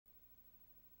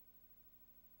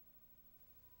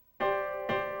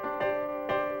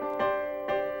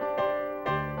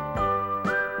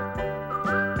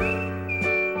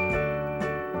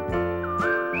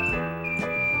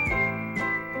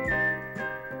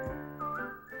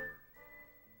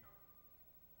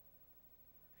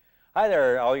Hi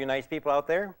there, all you nice people out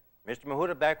there. Mr.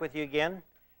 Mihuta back with you again.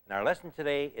 And our lesson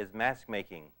today is mask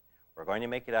making. We're going to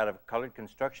make it out of colored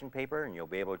construction paper, and you'll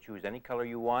be able to choose any color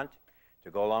you want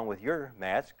to go along with your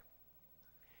mask.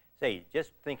 Say,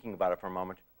 just thinking about it for a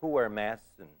moment, who wear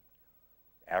masks? And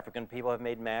African people have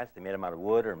made masks. They made them out of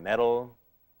wood or metal.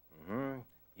 You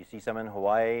see some in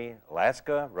Hawaii,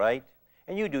 Alaska, right?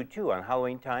 And you do too on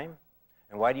Halloween time.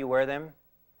 And why do you wear them?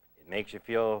 It makes you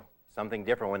feel something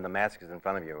different when the mask is in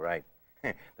front of you, right?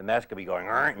 The mask could be going,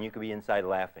 and you could be inside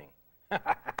laughing.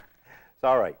 It's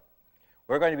all right.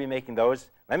 We're going to be making those.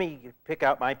 Let me pick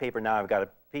out my paper now. I've got a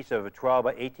piece of 12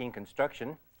 by 18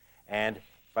 construction. And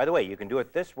by the way, you can do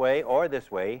it this way or this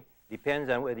way. Depends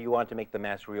on whether you want to make the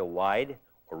mask real wide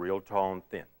or real tall and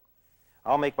thin.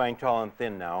 I'll make mine tall and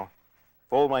thin now.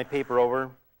 Fold my paper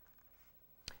over.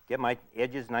 Get my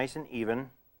edges nice and even.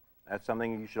 That's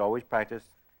something you should always practice.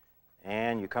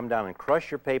 And you come down and crush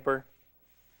your paper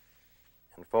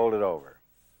and fold it over.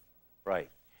 Right.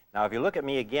 Now, if you look at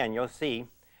me again, you'll see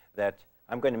that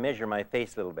I'm going to measure my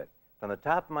face a little bit. From the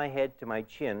top of my head to my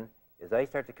chin, as I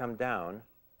start to come down,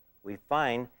 we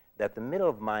find that the middle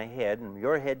of my head, and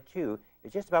your head too,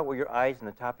 is just about where your eyes and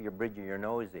the top of your bridge of your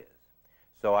nose is.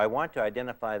 So I want to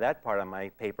identify that part on my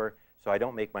paper so I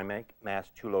don't make my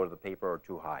mask too low to the paper or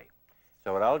too high.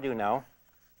 So what I'll do now,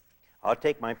 I'll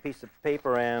take my piece of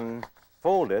paper and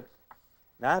fold it,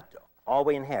 not all the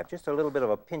way in half, just a little bit of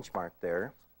a pinch mark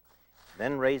there.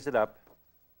 Then raise it up.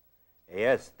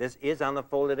 Yes, this is on the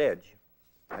folded edge.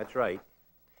 That's right.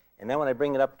 And then when I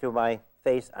bring it up to my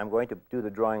face, I'm going to do the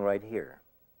drawing right here.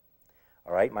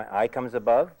 All right, my eye comes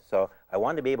above, so I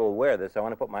want to be able to wear this. I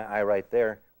want to put my eye right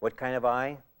there. What kind of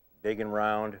eye? Big and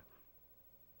round,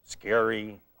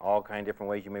 scary, all kind of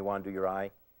different ways you may want to do your eye.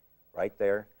 Right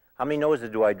there. How many noses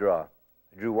do I draw?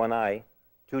 I drew one eye.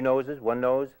 Two noses? One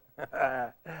nose?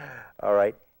 All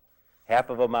right. Half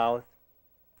of a mouth.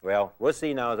 Well, we'll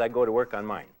see now as I go to work on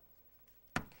mine.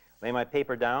 Lay my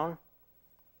paper down,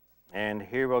 and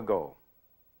here we'll go.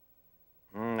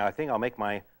 I think I'll make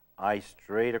my eye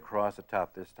straight across the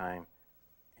top this time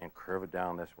and curve it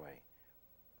down this way.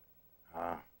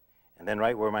 And then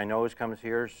right where my nose comes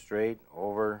here, straight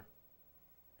over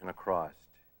and across.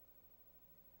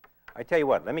 I tell you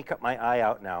what, let me cut my eye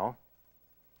out now,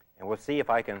 and we'll see if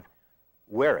I can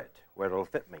wear it where it'll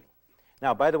fit me.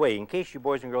 Now, by the way, in case you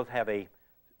boys and girls have a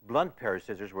blunt pair of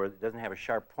scissors where it doesn't have a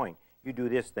sharp point, you do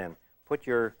this then. Put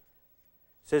your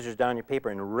scissors down your paper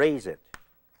and raise it.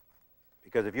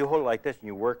 Because if you hold it like this and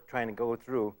you work trying to go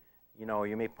through, you know,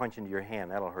 you may punch into your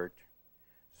hand. That'll hurt.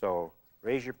 So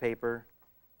raise your paper.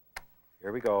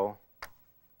 Here we go.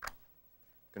 I'm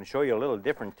going to show you a little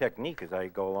different technique as I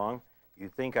go along. You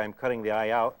think I'm cutting the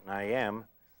eye out, and I am,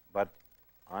 but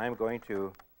I'm going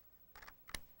to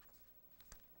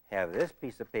have this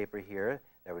piece of paper here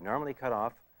that we normally cut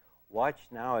off. Watch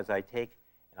now as I take,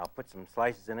 and I'll put some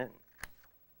slices in it.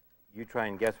 You try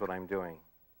and guess what I'm doing.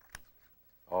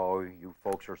 Oh, you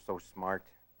folks are so smart.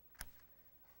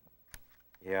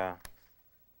 Yeah.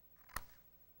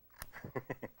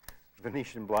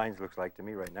 Venetian blinds looks like to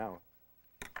me right now.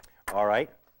 All right.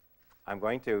 I'm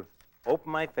going to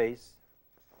open my face.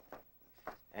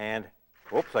 And,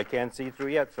 oops, I can't see through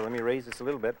yet, so let me raise this a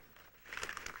little bit.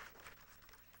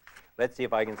 Let's see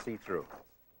if I can see through.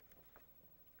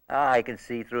 I can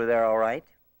see through there all right,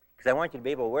 because I want you to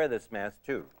be able to wear this mask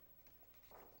too.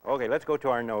 Okay, let's go to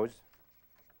our nose.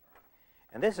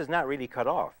 And this is not really cut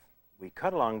off. We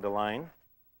cut along the line.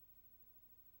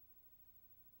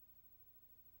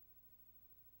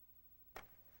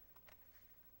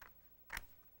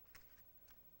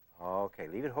 Okay,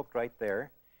 leave it hooked right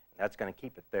there. That's going to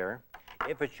keep it there.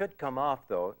 If it should come off,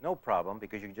 though, no problem,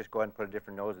 because you can just go ahead and put a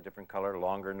different nose, a different color,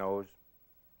 longer nose,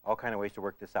 all kind of ways to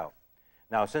work this out.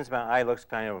 Now, since my eye looks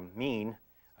kind of mean,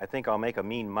 I think I'll make a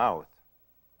mean mouth.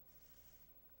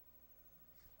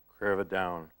 Curve it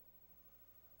down.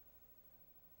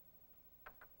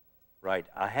 Right,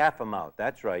 a half a mouth,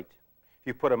 that's right. If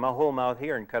you put a whole mouth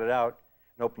here and cut it out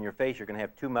and open your face, you're going to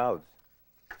have two mouths.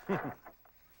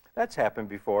 That's happened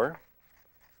before.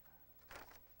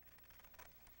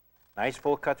 Nice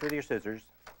full cuts with your scissors.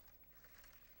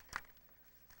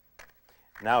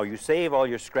 Now, you save all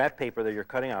your scrap paper that you're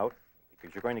cutting out,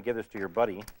 because you're going to give this to your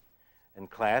buddy in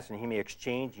class, and he may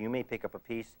exchange. You may pick up a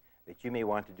piece that you may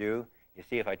want to do. You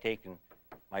see if I take and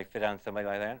might fit on somebody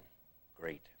like that?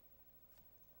 Great.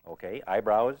 Okay,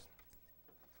 eyebrows.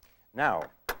 Now,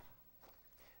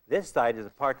 this side is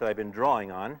the part that I've been drawing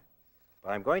on,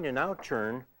 but I'm going to now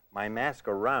turn my mask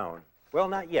around. Well,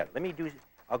 not yet. Let me do,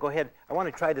 I'll go ahead. I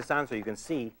want to try this on so you can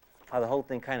see how the whole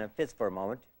thing kind of fits for a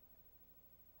moment.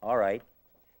 All right.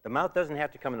 The mouth doesn't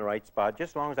have to come in the right spot,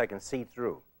 just as long as I can see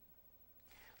through.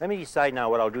 Let me decide now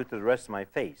what I'll do to the rest of my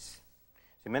face.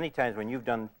 See, many times when you've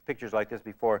done pictures like this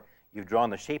before, you've drawn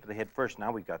the shape of the head first.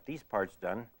 Now we've got these parts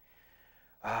done.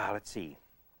 Let's see.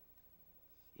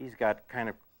 He's got kind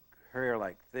of hair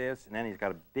like this, and then he's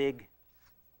got a big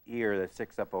ear that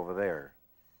sticks up over there,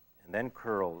 and then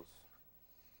curls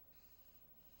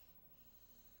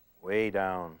way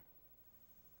down.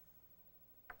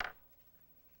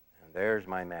 And there's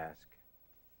my mask.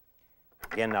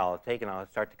 Again, now I'll take and I'll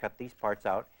start to cut these parts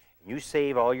out. And you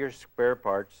save all your spare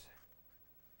parts,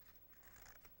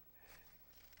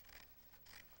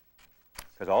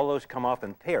 because all those come off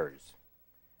in pairs,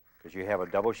 because you have a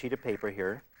double sheet of paper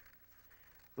here.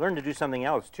 Learn to do something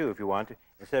else too if you want to.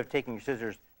 Instead of taking your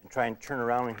scissors and try and turn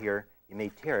around in here, you may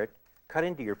tear it. Cut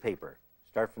into your paper.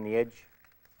 Start from the edge.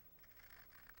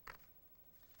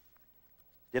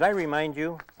 Did I remind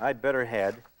you? I'd better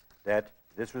had that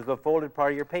this was the folded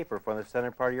part of your paper for the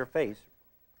center part of your face,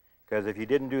 because if you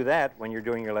didn't do that when you're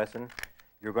doing your lesson,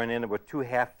 you're going to end up with two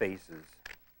half faces.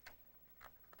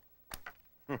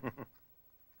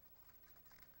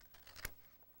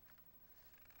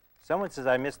 Someone says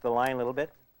I missed the line a little bit.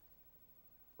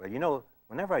 Well, you know,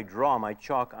 whenever I draw my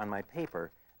chalk on my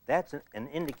paper, that's an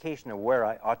indication of where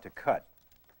I ought to cut.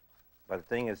 But the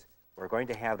thing is, we're going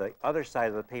to have the other side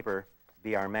of the paper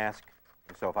be our mask.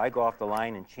 And so if I go off the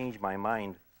line and change my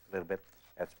mind a little bit,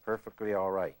 that's perfectly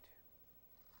all right.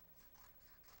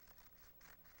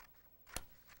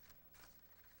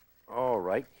 All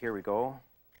right, here we go.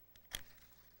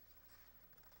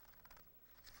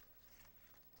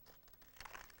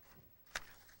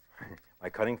 Am I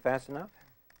cutting fast enough?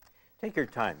 Take your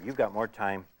time. You've got more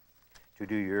time to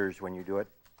do yours when you do it.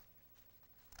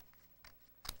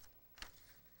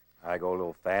 I go a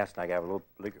little fast, and I have a little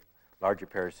larger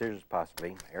pair of scissors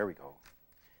possibly. There we go.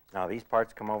 Now these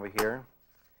parts come over here.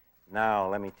 Now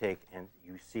let me take, and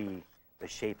you see the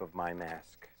shape of my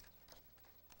mask.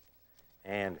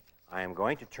 And I am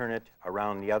going to turn it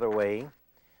around the other way.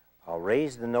 I'll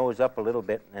raise the nose up a little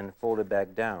bit and then fold it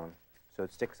back down so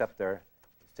it sticks up there,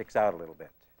 it sticks out a little bit.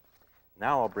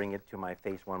 Now I'll bring it to my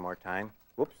face one more time.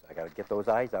 Whoops, I got to get those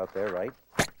eyes out there, right?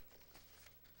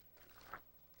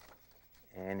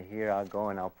 And here I'll go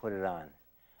and I'll put it on.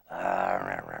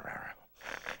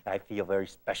 I feel very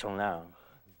special now.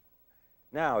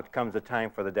 Now it comes the time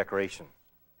for the decoration.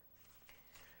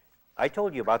 I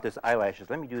told you about this eyelashes.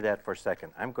 Let me do that for a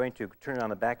second. I'm going to turn it on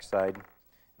the back side,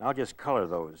 and I'll just color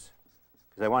those,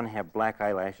 because I want to have black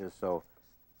eyelashes, so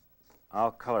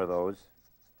I'll color those.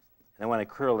 And then when I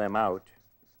curl them out,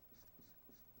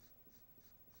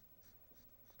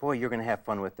 boy, you're going to have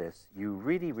fun with this. You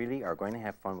really, really are going to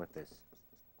have fun with this.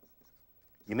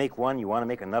 You make one, you want to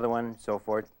make another one, so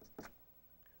forth.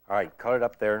 All right, color it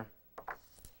up there.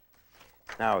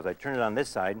 Now, as I turn it on this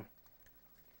side,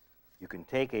 you can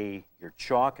take your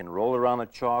chalk and roll it around the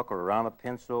chalk or around a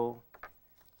pencil.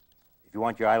 If you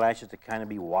want your eyelashes to kind of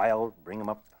be wild, bring them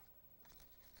up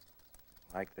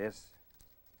like this.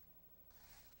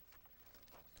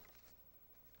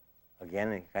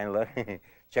 Again, kind of look,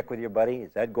 check with your buddy.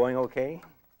 Is that going okay?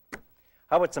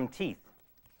 How about some teeth?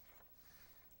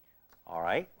 All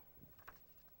right.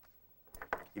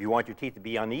 If you want your teeth to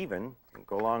be uneven, you can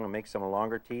go along and make some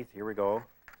longer teeth. Here we go.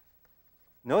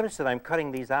 Notice that I'm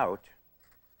cutting these out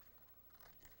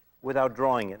without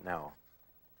drawing it now.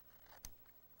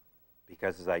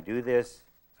 Because as I do this,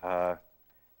 I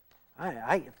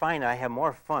find I have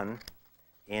more fun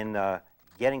in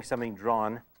getting something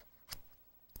drawn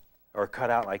or cut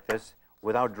out like this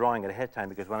without drawing it ahead of time,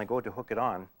 because when I go to hook it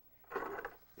on,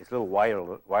 it's a little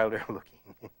wilder looking.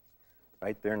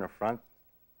 Right there in the front.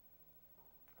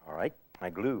 All right,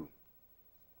 my glue.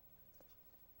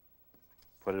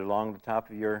 Put it along the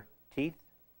top of your teeth.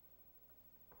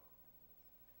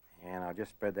 And I'll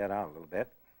just spread that out a little bit.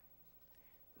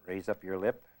 Raise up your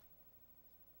lip.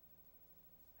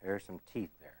 There's some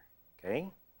teeth there, okay?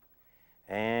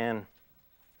 And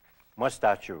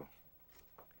mustache.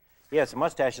 Yes, a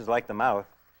mustache is like the mouth.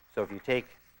 So if you take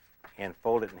and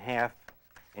fold it in half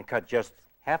and cut just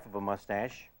half of a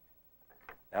mustache,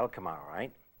 that'll come out all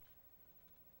right.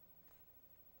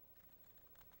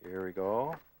 Here we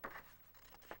go.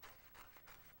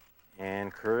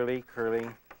 And curly, curly.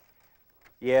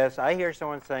 Yes, I hear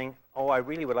someone saying, oh, I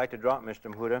really would like to draw it,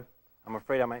 Mr. Mihuta. I'm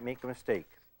afraid I might make a mistake.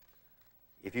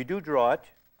 If you do draw it,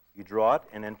 you draw it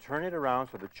and then turn it around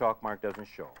so the chalk mark doesn't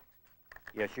show.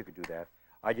 Yes, you could do that.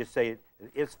 I just say it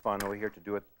is fun over here to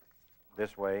do it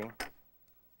this way.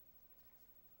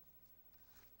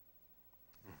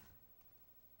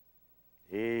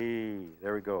 Hey,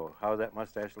 there we go. How's that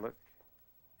mustache look?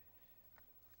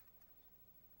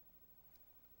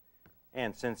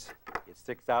 And since it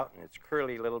sticks out and it's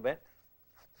curly a little bit,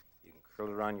 you can curl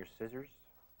it around your scissors.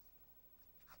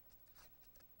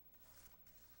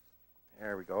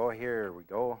 There we go, here we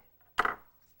go.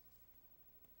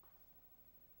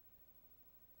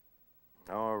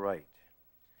 All right.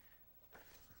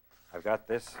 I've got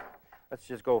this. Let's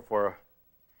just go for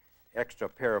an extra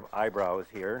pair of eyebrows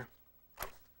here.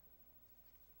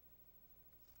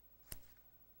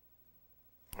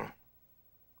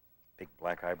 Big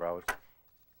black eyebrows.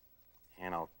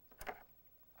 And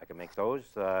I can make those,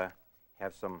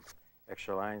 have some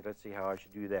extra lines. Let's see how I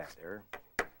should do that there.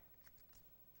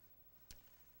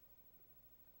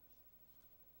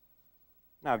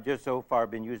 Now, I've just so far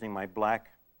been using my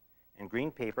black and green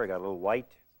paper. I got a little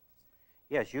white.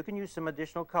 Yes, you can use some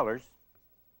additional colors.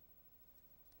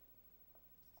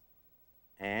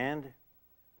 And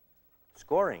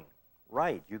scoring.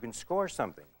 Right, you can score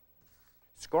something.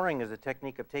 Scoring is a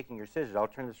technique of taking your scissors. I'll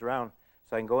turn this around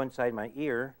so I can go inside my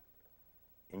ear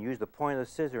and use the point of the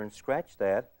scissor and scratch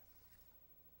that.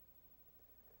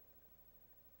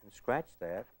 And scratch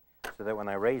that so that when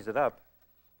I raise it up,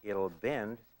 it'll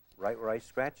bend right where I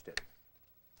scratched it.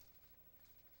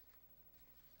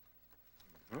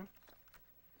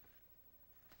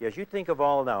 Yes, you think of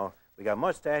all now. We got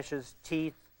mustaches,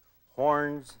 teeth,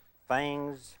 horns,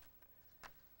 fangs.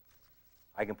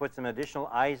 I can put some additional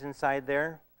eyes inside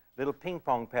there. Little ping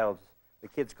pong paddles, the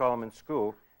kids call them in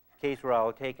school. Case where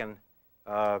I'll take and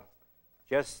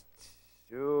just,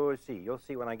 see, you'll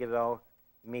see when I get it all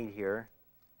made here.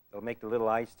 It'll make the little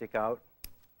eyes stick out.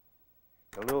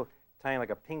 A little tiny like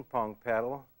a ping pong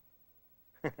paddle.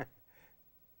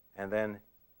 And then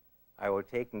I will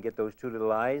take and get those two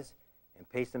little eyes and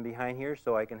paste them behind here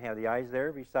so I can have the eyes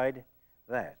there beside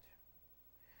that.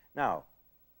 Now,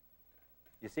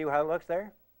 you see how it looks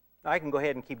there? Now I can go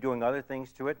ahead and keep doing other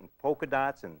things to it, and polka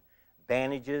dots and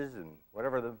bandages and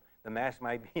whatever the mask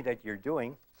might be that you're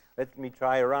doing. Let me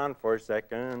try around for a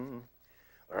second.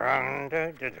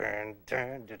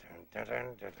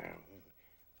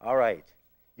 All right.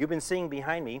 You've been seeing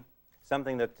behind me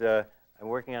something that I'm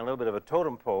working on, a little bit of a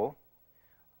totem pole.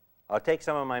 I'll take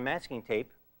some of my masking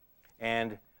tape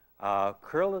and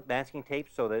curl the masking tape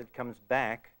so that it comes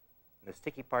back, the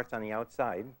sticky part's on the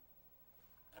outside.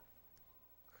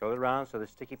 Curl it around so the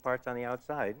sticky part's on the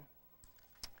outside.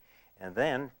 And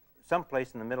then,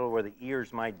 someplace in the middle where the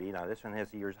ears might be, now this one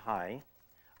has the ears high,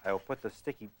 I will put the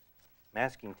sticky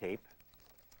masking tape,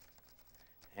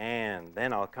 and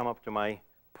then I'll come up to my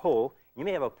pole. You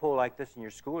may have a pole like this in your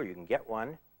school, or you can get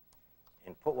one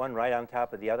and put one right on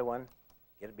top of the other one.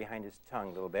 Get it behind his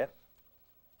tongue a little bit.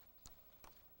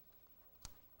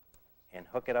 And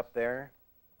hook it up there.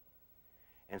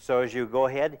 And so as you go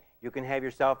ahead, you can have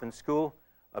yourself in school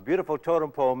a beautiful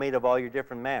totem pole made of all your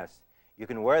different masks. You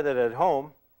can wear that at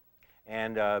home,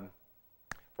 and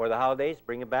for the holidays,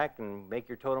 bring it back and make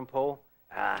your totem pole.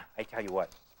 I tell you what,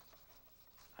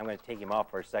 I'm going to take him off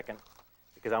for a second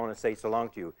because I want to say so long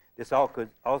to you. This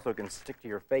also can stick to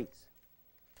your face.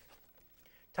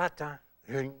 Ta-ta.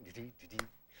 See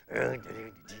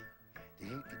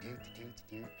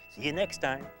you next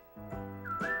time.